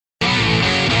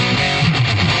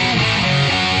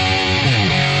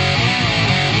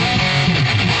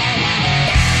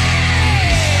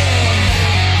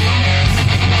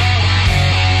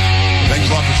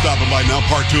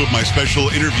part two of my special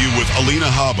interview with Alina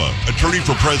Habba, attorney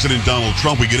for President Donald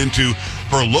Trump. We get into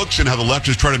her looks and how the left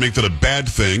is trying to make that a bad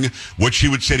thing, what she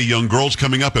would say to young girls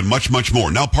coming up, and much, much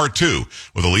more. Now part two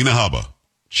with Alina Habba.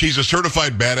 She's a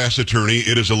certified badass attorney.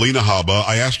 It is Alina Habba.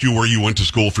 I asked you where you went to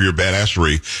school for your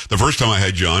badassery the first time I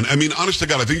had you on. I mean, honest to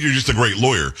God, I think you're just a great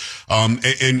lawyer. And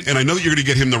I know that you're going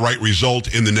to get him the right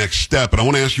result in the next step. And I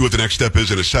want to ask you what the next step is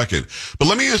in a second. But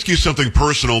let me ask you something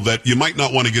personal that you might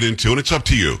not want to get into, and it's up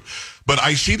to you. But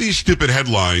I see these stupid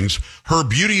headlines. Her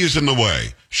beauty is in the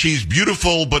way. She's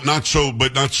beautiful, but not so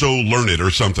learned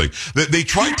or something. They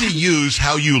try to use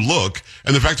how you look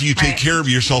and the fact that you take care of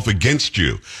yourself against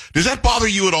you. Does that bother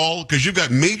you at all? Because you've got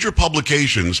major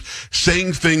publications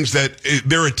saying things that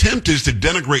their attempt is to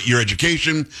denigrate your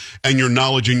education and your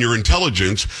knowledge and your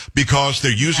intelligence because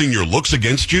they're using your looks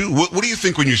against you. What do you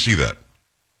think when you see that?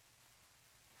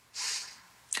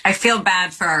 I feel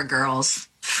bad for our girls,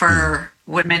 for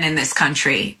women in this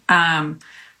country. I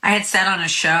had said on a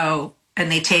show,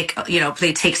 and they take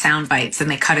sound bites and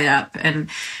they cut it up. And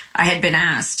I had been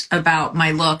asked about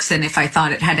my looks and if I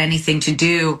thought it had anything to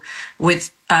do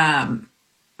with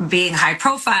being high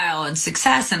profile and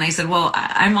success. And I said, well,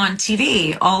 I'm on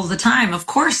TV all the time. Of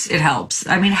course it helps.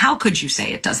 I mean, how could you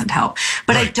say it doesn't help?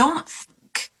 But right. I don't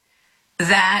think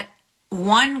that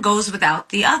one goes without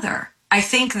the other. I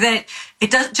think that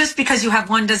it does, just because you have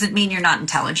one doesn't mean you're not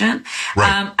intelligent.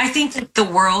 Right. I think that the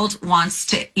world wants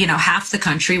to, half the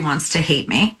country wants to hate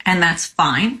me, and that's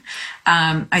fine.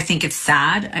 I think it's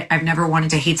sad. I've never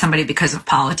wanted to hate somebody because of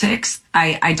politics.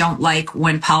 I don't like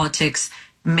when politics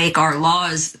make our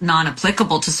laws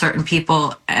non-applicable to certain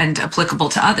people and applicable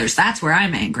to others. That's where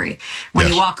I'm angry. When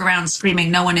you walk around screaming,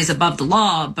 no one is above the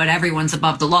law, but everyone's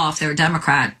above the law if they're a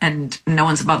Democrat, and no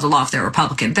one's above the law if they're a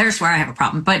Republican. There's where I have a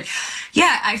problem. But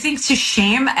yeah, I think to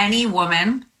shame any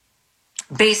woman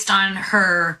based on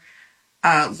her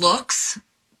looks,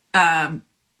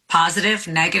 positive,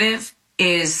 negative,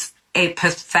 is a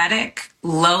pathetic,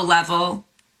 low-level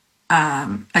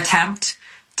attempt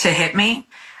to hit me.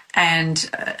 And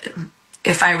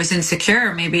if I was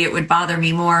insecure, maybe it would bother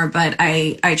me more. But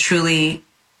I truly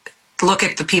look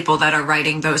at the people that are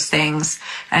writing those things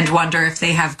and wonder if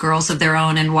they have girls of their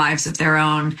own and wives of their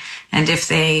own. And if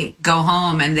they go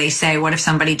home and they say, what if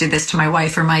somebody did this to my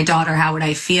wife or my daughter? How would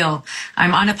I feel?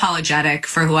 I'm unapologetic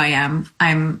for who I am.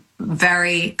 I'm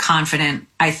very confident.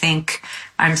 I think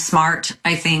I'm smart.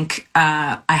 I think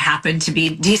I happen to be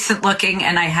decent looking,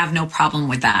 and I have no problem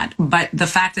with that. But the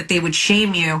fact that they would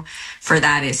shame you for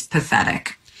that is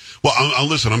pathetic. Well,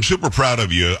 listen, I'm super proud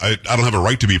of you. I don't have a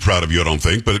right to be proud of you, I don't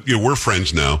think, but we're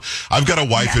friends now. I've got a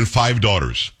wife and 5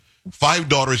 daughters. 5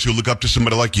 daughters who look up to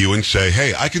somebody like you and say,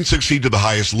 hey, I can succeed to the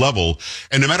highest level.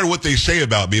 And no matter what they say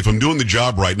about me, if I'm doing the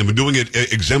job right and if I'm doing it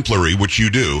exemplary, which you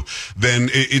do,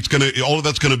 then all of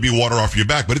that's going to be water off your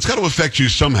back. But it's got to affect you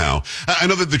somehow. I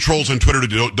know that the trolls on Twitter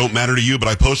don't matter to you, but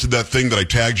I posted that thing that I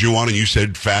tagged you on and you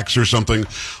said facts or something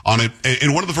on it.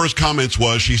 And one of the first comments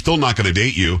was, she's still not going to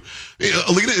date you.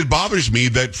 Alina, it bothers me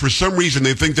that for some reason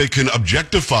they think they can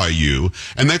objectify you,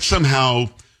 and that somehow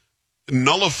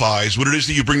nullifies what it is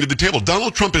that you bring to the table.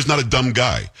 Donald Trump is not a dumb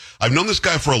guy. I've known this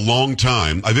guy for a long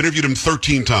time. I've interviewed him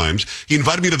 13 times. He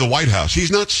invited me to the White House.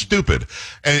 He's not stupid.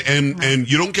 And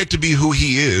you don't get to be who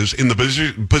he is in the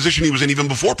position he was in even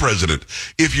before president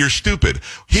if you're stupid.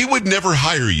 He would never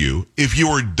hire you if you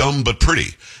were dumb but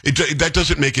pretty. That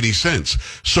doesn't make any sense.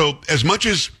 So as much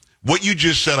as what you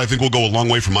just said, I think, will go a long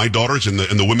way for my daughters and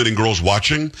the women and girls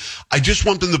watching. I just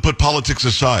want them to put politics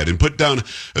aside and put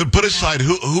aside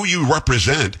who you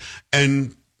represent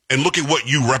and look at what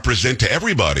you represent to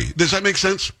everybody. Does that make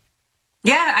sense?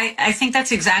 Yeah, I think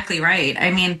that's exactly right.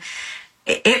 I mean,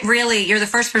 it really, you're the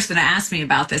first person to ask me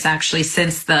about this, actually,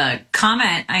 since the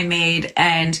comment I made.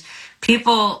 And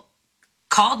people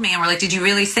called me and were like, did you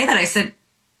really say that? I said,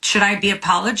 should I be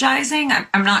apologizing?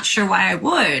 I'm not sure why I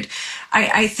would.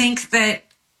 I think that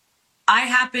I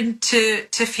happen to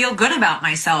feel good about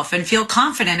myself and feel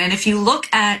confident. And if you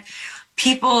look at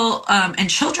people and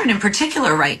children in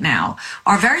particular right now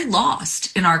are very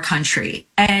lost in our country.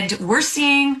 And we're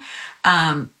seeing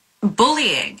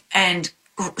bullying and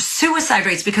suicide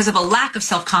rates because of a lack of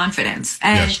self-confidence.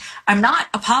 And yes. I'm not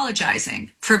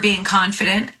apologizing for being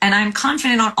confident, and I'm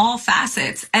confident on all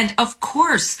facets. And of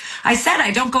course, I said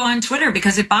I don't go on Twitter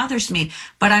because it bothers me,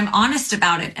 but I'm honest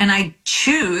about it. And I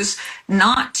choose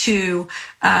not to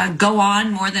go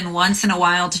on more than once in a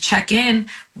while to check in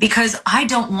because I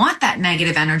don't want that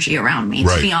negative energy around me,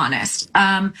 right. To be honest.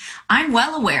 I'm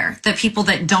well aware that people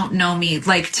that don't know me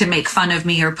like to make fun of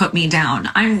me or put me down.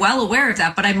 I'm well aware of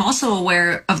that, but I'm also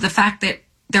aware of the fact that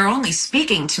they're only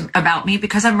speaking about me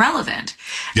because I'm relevant.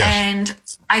 Yes. And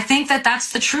I think that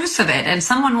that's the truth of it. And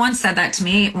someone once said that to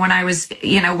me when I was,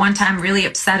 one time really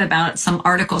upset about some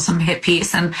article, some hit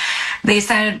piece. And they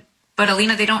said, but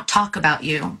Alina, they don't talk about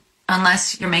you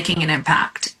unless you're making an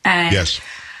impact. And yes.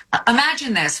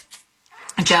 Imagine this,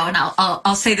 Joe, and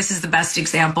I'll say this is the best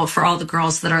example for all the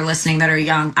girls that are listening that are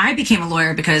young. I became a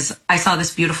lawyer because I saw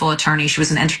this beautiful attorney. She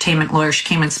was an entertainment lawyer. She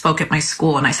came and spoke at my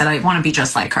school, and I said, I want to be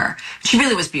just like her. She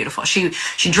really was beautiful. She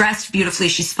dressed beautifully.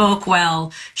 She spoke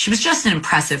well. She was just an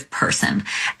impressive person.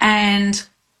 And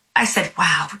I said,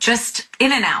 wow, just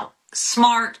in and out,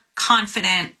 smart,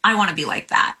 confident. I want to be like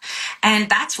that. And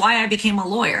that's why I became a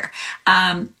lawyer.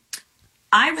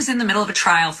 I was in the middle of a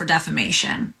trial for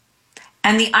defamation.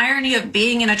 And the irony of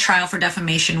being in a trial for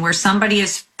defamation where somebody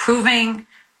is proving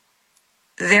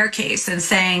their case and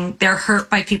saying they're hurt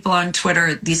by people on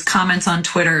Twitter, these comments on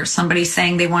Twitter, somebody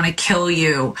saying they want to kill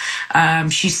you,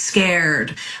 she's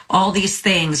scared, all these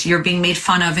things, you're being made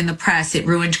fun of in the press, it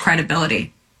ruined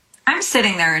credibility. I'm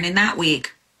sitting there, and in that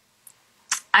week,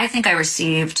 I think I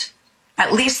received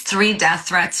at least 3 death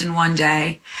threats in one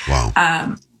day. Wow.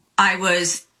 I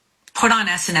was put on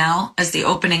SNL as the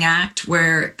opening act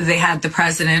where they had the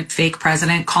president, fake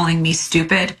president, calling me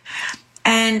stupid.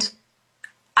 And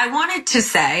I wanted to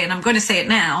say, and I'm going to say it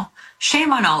now,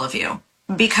 shame on all of you,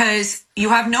 because you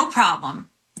have no problem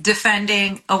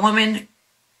defending a woman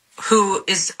who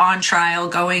is on trial,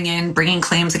 going in, bringing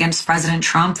claims against President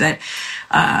Trump that,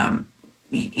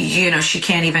 she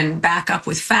can't even back up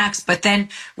with facts. But then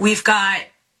we've got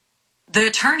the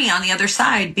attorney on the other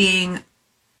side being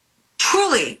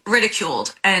truly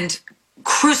ridiculed and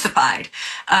crucified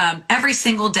every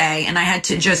single day. And I had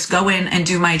to just go in and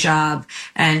do my job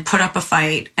and put up a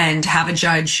fight and have a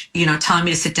judge, telling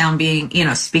me to sit down, being,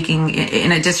 speaking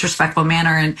in a disrespectful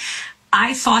manner. And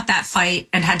I fought that fight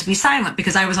and had to be silent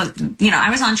because I was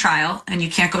on trial, and you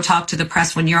can't go talk to the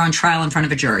press when you're on trial in front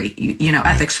of a jury,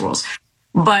 ethics rules.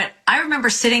 But I remember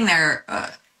sitting there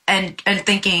and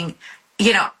thinking,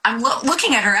 I'm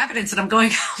looking at her evidence, and I'm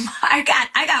going, I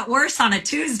got worse on a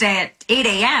Tuesday at 8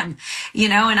 a.m.,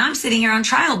 and I'm sitting here on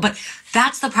trial. But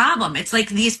that's the problem. It's like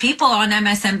these people on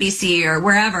MSNBC or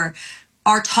wherever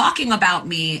are talking about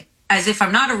me as if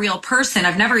I'm not a real person.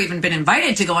 I've never even been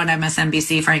invited to go on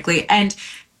MSNBC, frankly. And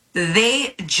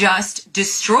they just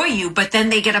destroy you, but then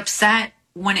they get upset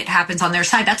when it happens on their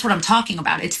side. That's what I'm talking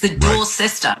about. It's the dual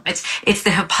system. It's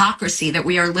the hypocrisy that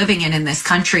we are living in this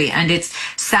country. And it's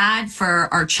sad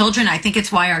for our children. I think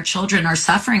it's why our children are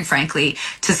suffering, frankly,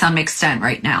 to some extent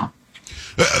right now.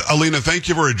 Alina, thank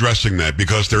you for addressing that,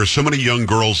 because there are so many young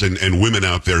girls and women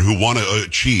out there who want to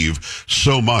achieve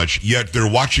so much, yet they're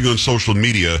watching on social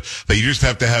media that you just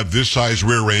have to have this size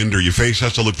rear end, or your face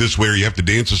has to look this way, or you have to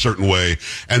dance a certain way,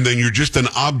 and then you're just an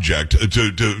object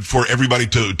for everybody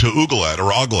to oogle at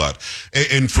or ogle at.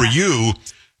 And for you,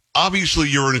 obviously,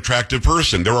 you're an attractive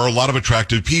person. There are a lot of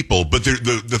attractive people, but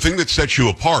the thing that sets you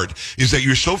apart is that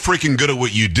you're so freaking good at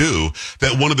what you do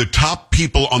that one of the top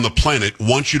people on the planet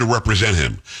wants you to represent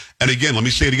him. And again, let me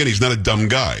say it again, he's not a dumb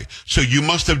guy. So you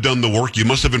must have done the work. You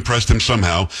must have impressed him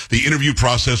somehow. The interview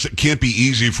process can't be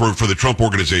easy for the Trump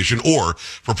organization or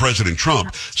for President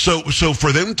Trump. So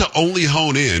for them to only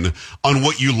hone in on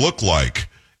what you look like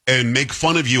and make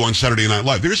fun of you on Saturday Night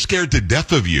Live, they're scared to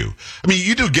death of you. I mean,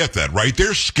 you do get that, right?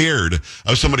 They're scared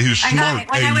of somebody who's smart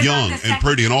and young and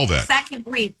pretty and all that. Second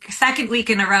week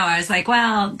in a row, I was like,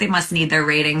 well, they must need their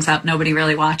ratings up. Nobody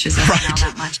really watches SNL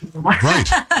that much anymore.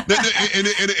 Right. and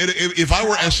if I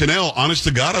were SNL, honest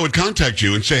to God, I would contact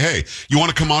you and say, hey, you want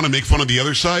to come on and make fun of the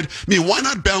other side? I mean, why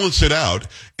not balance it out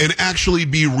and actually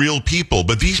be real people?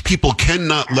 But these people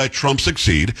cannot let Trump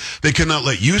succeed. They cannot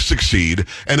let you succeed.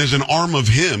 And as an arm of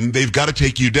him, they've got to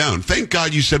take you down. Thank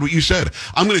God you said what you said.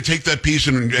 I'm going to take that piece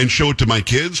and show it to my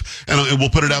kids, and we'll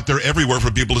put it out there everywhere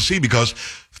for people to see, because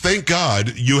thank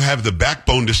God you have the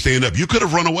backbone to stand up. You could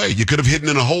have run away. You could have hidden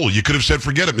in a hole. You could have said,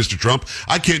 forget it, Mr. Trump.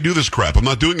 I can't do this crap. I'm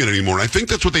not doing it anymore. And I think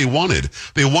that's what they wanted.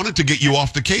 They wanted to get you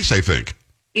off the case, I think.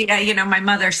 Yeah, my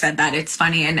mother said that. It's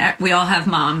funny. And we all have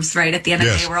moms, right? At the end of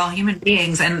the day, we're all human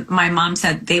beings. And my mom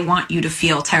said they want you to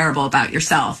feel terrible about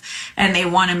yourself, and they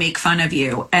want to make fun of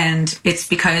you. And it's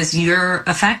because you're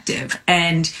effective.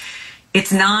 And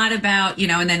it's not about,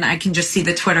 and then I can just see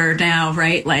the Twitter now,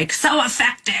 right? Like, so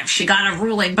effective. She got a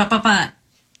ruling,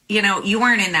 you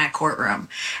weren't in that courtroom.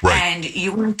 Right. And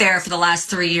you weren't there for the last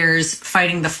 3 years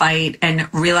fighting the fight and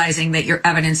realizing that your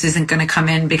evidence isn't going to come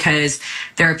in because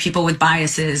there are people with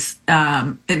biases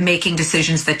making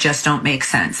decisions that just don't make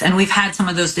sense. And we've had some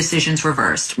of those decisions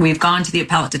reversed. We've gone to the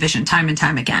appellate division time and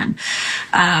time again.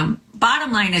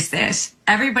 Bottom line is this: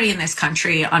 everybody in this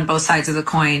country on both sides of the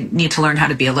coin need to learn how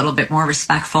to be a little bit more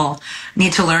respectful,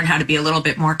 need to learn how to be a little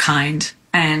bit more kind,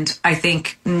 and I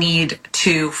think need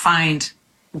to find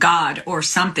God or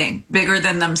something bigger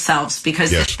than themselves,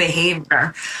 because Yes. this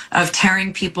behavior of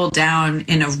tearing people down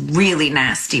in a really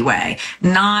nasty way,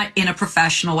 not in a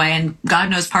professional way. And God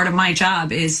knows part of my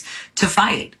job is to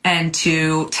fight and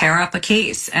to tear up a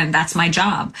case, and that's my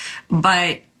job.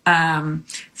 But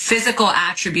physical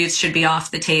attributes should be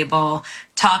off the table.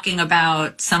 Talking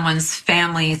about someone's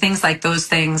family, things like those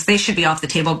things, they should be off the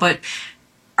table. But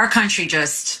our country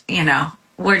just, and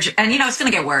it's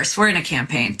going to get worse. We're in a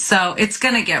campaign, so it's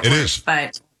going to get worse. Is.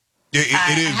 But It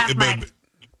is.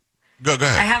 Go ahead.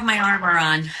 I have my armor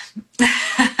on.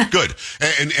 Good.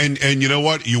 And you know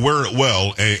what? You wear it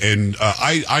well. And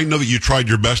I know that you tried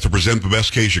your best to present the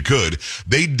best case you could.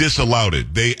 They disallowed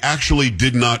it. They actually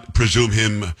did not presume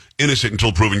him innocent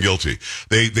until proven guilty.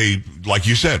 They, like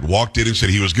you said, walked in and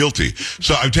said he was guilty.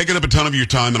 So I've taken up a ton of your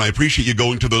time, and I appreciate you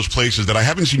going to those places that I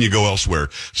haven't seen you go elsewhere.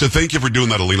 So thank you for doing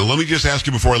that, Alina. Let me just ask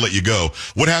you before I let you go,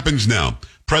 what happens now?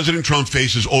 President Trump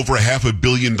faces over $500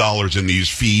 million in these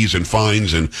fees and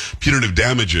fines and punitive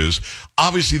damages.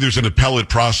 Obviously, there's an appellate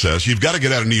process. You've got to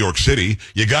get out of New York City.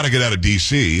 You got to get out of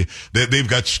D.C. They've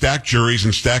got stacked juries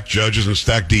and stacked judges and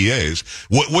stacked DAs.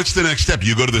 What's the next step?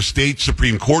 You go to the state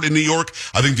Supreme Court in New York.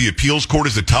 I think the appeals court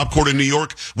is the top court in New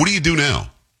York. What do you do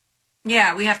now?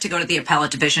 Yeah, we have to go to the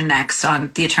appellate division next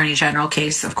on the attorney general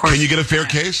case, of course. Can you get a fair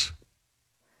case?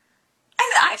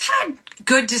 I've had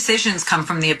good decisions come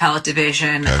from the appellate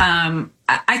division. Okay.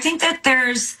 I think that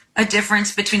there's a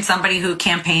difference between somebody who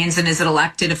campaigns and is an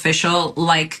elected official,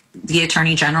 like the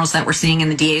attorney generals that we're seeing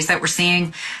and the DAs that we're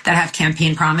seeing that have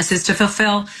campaign promises to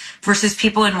fulfill, versus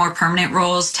people in more permanent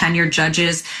roles, tenured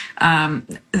judges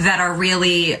that are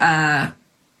really, I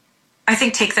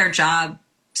think, take their job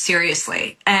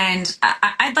seriously. And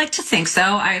I'd like to think so.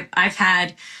 I've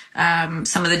had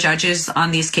some of the judges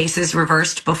on these cases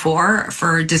reversed before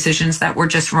for decisions that were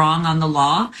just wrong on the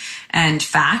law and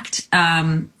fact.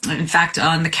 In fact,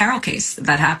 on the Carroll case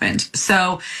that happened.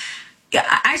 So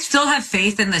I still have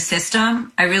faith in the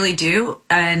system. I really do.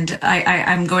 And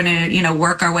I'm going to,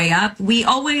 work our way up. We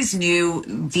always knew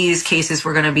these cases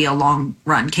were going to be a long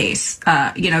run case.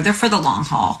 They're for the long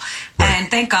haul. Right.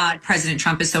 And thank God President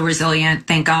Trump is so resilient.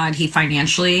 Thank God he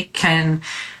financially can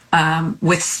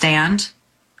withstand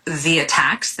the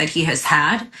attacks that he has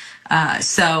had.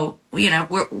 So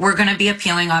we're going to be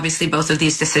appealing, obviously, both of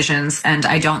these decisions, and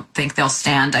I don't think they'll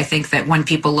stand. I think that when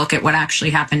people look at what actually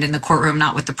happened in the courtroom,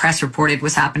 not what the press reported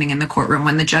was happening in the courtroom,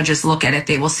 when the judges look at it,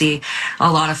 they will see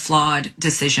a lot of flawed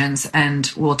decisions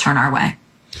and will turn our way.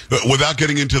 Without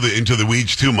getting into the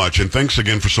weeds too much, and thanks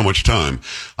again for so much time,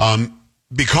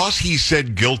 because he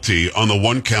said guilty on the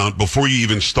one count before you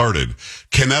even started,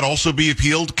 can that also be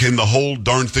appealed? Can the whole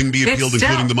darn thing be appealed,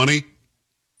 including the money?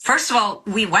 First of all,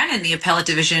 we went in the appellate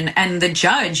division, and the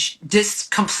judge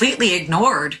just completely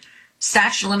ignored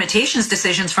statute of limitations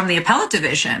decisions from the appellate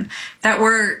division that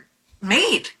were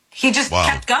made. He just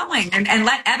kept going and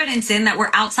let evidence in that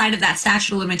were outside of that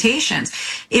statute of limitations.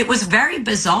 It was very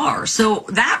bizarre. So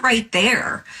that right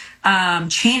there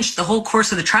changed the whole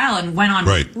course of the trial and went on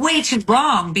way too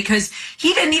long, because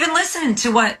he didn't even listen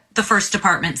to what the first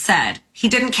department said. He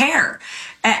didn't care.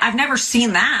 I've never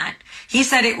seen that. He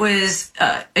said it was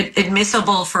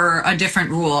admissible for a different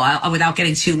rule without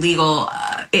getting too legal.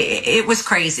 It was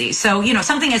crazy. So,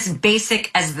 something as basic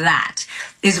as that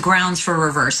is grounds for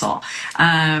reversal.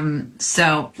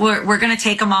 So we're going to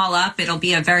take them all up. It'll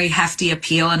be a very hefty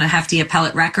appeal and a hefty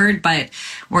appellate record, but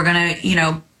we're going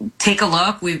to, take a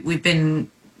look. We've been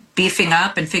beefing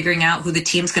up and figuring out who the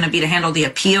team's going to be to handle the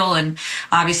appeal. And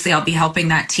obviously I'll be helping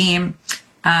that team.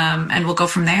 And we'll go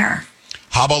from there.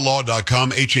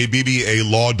 HabbaLaw.com,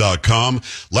 HABBA Law.com.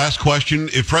 Last question.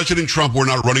 If President Trump were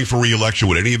not running for re-election,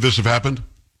 would any of this have happened?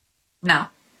 No.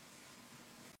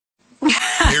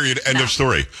 Period. End of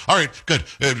story. All right, good.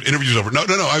 Interview's over. No.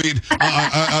 I mean,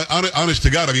 honest to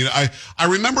God, I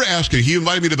remember asking, he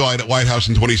invited me to the White House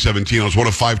in 2017. I was one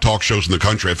of 5 talk shows in the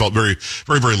country. I felt very,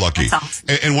 very, very lucky. That's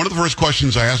awesome. And one of the first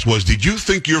questions I asked was, did you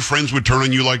think your friends would turn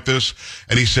on you like this?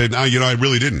 And he said, no, I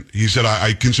really didn't. He said,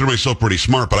 I consider myself pretty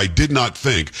smart, but I did not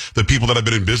think the people that I've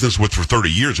been in business with for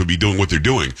 30 years would be doing what they're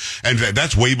doing. And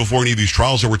that's way before any of these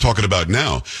trials that we're talking about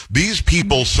now. These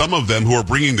people, some of them who are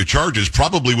bringing the charges,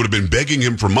 probably would have been begging him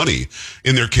him for money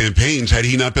in their campaigns had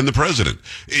he not been the president.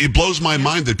 It blows my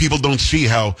mind that people don't see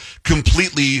how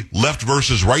completely left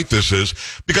versus right this is.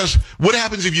 Because what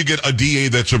happens if you get a DA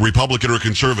that's a Republican or a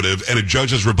conservative and a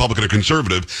judge that's Republican or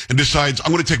conservative and decides,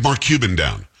 I'm going to take Mark Cuban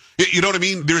down? You know what I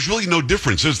mean? There's really no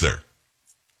difference, is there?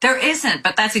 There isn't,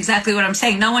 but that's exactly what I'm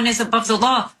saying. No one is above the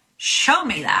law. Show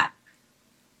me that.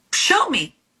 Show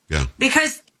me. Yeah.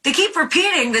 Because they keep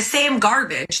repeating the same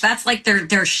garbage. That's like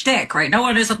their shtick, right? No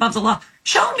one is above the law.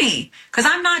 Show me. Because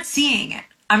I'm not seeing it.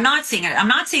 I'm not seeing it. I'm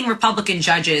not seeing Republican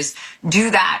judges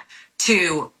do that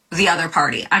to the other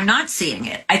party. I'm not seeing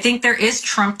it. I think there is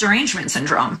Trump derangement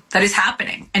syndrome that is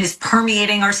happening and is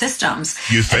permeating our systems.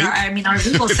 You think? Our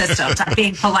legal systems. I'm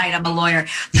being polite. I'm a lawyer.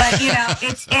 But,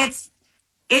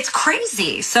 it's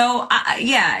crazy. So,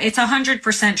 yeah, it's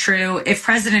 100% true. If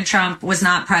President Trump was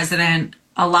not president,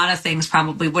 a lot of things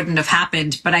probably wouldn't have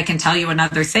happened. But I can tell you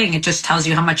another thing. It just tells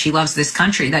you how much he loves this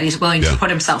country, that he's willing to put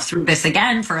himself through this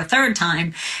again for a third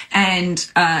time. And,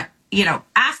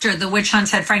 after the witch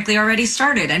hunts had frankly already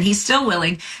started, and he's still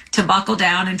willing to buckle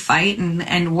down and fight.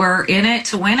 And we're in it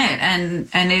to win it. And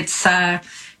it's,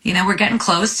 we're getting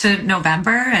close to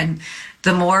November, and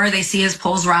the more they see his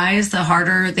polls rise, the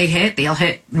harder they hit. They'll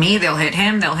hit me, they'll hit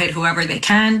him, they'll hit whoever they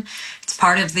can. It's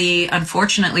part of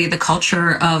unfortunately, the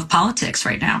culture of politics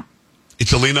right now.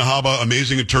 It's Alina Habba,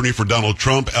 amazing attorney for Donald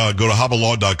Trump. Go to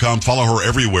habbalaw.com. Follow her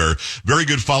everywhere. Very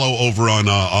good follow over on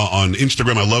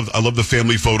Instagram. I love the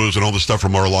family photos and all the stuff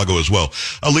from Mar-a-Lago as well.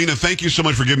 Alina, thank you so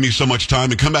much for giving me so much time,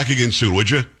 and come back again soon,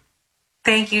 would you?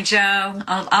 Thank you, Joe.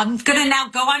 I'm going to now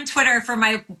go on Twitter for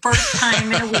my first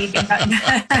time in a week. Well,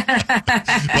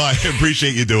 I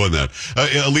appreciate you doing that.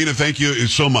 Alina, thank you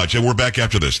so much. And we're back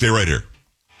after this. Stay right here.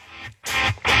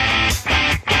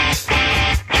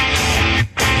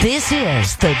 This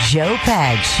is the Joe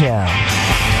Pags Show.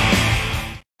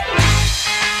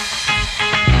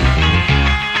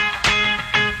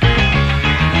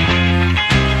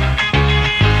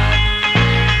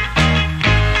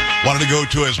 Wanted to go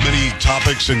to as many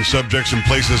topics and subjects and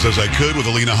places as I could with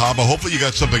Alina Habba. Hopefully you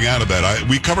got something out of that.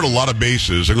 We covered a lot of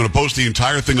bases. I'm going to post the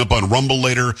entire thing up on Rumble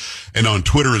later and on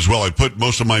Twitter as well. I put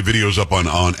most of my videos up on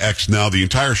X now. The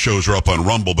entire shows are up on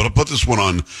Rumble, but I'll put this one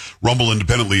on Rumble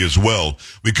independently as well.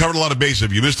 We covered a lot of bases.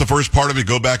 If you missed the first part of it,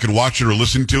 go back and watch it or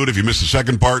listen to it. If you missed the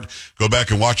second part, go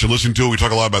back and watch and listen to it. We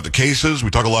talk a lot about the cases.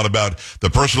 We talk a lot about the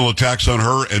personal attacks on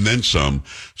her and then some.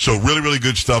 So really, really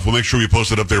good stuff. We'll make sure we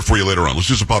post it up there for you later on. Let's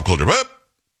do some pop culture.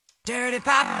 Dirty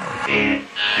Pop.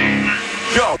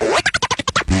 Go. All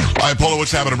right, Polo,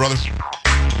 what's happening, brother?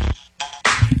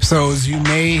 So, as you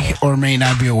may or may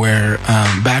not be aware,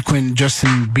 back when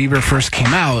Justin Bieber first came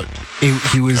out,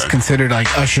 he was considered like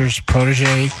Usher's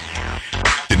protege.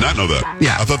 Did not know that.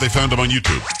 Yeah. I thought they found him on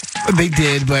YouTube. They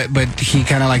did, but he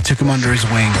kind of like took him under his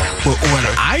wing. What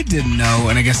I didn't know,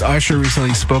 and I guess Usher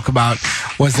recently spoke about,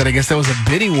 was that I guess there was a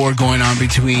bidding war going on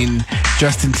between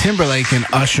Justin Timberlake and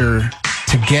Usher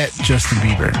to get Justin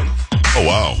Bieber. Oh,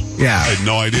 wow. Yeah. I had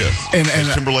no idea. And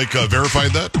has Timberlake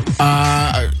verified that?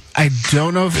 I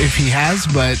don't know if he has,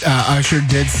 but Usher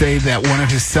did say that one of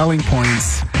his selling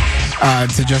points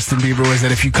to Justin Bieber was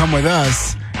that if you come with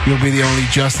us, you'll be the only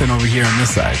Justin over here on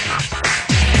this side.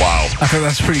 Wow. I thought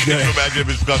that's pretty good. Can you imagine if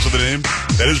it's because of the name?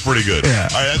 That is pretty good. Yeah.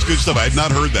 All right, that's good stuff. I had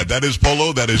not heard that. That is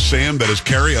Polo. That is Sam. That is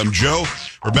Carrie. I'm Joe.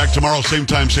 We're back tomorrow, same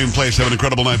time, same place. Have an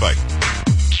incredible night. Bye.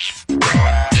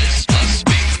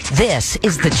 This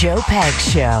is the Joe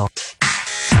Pags Show.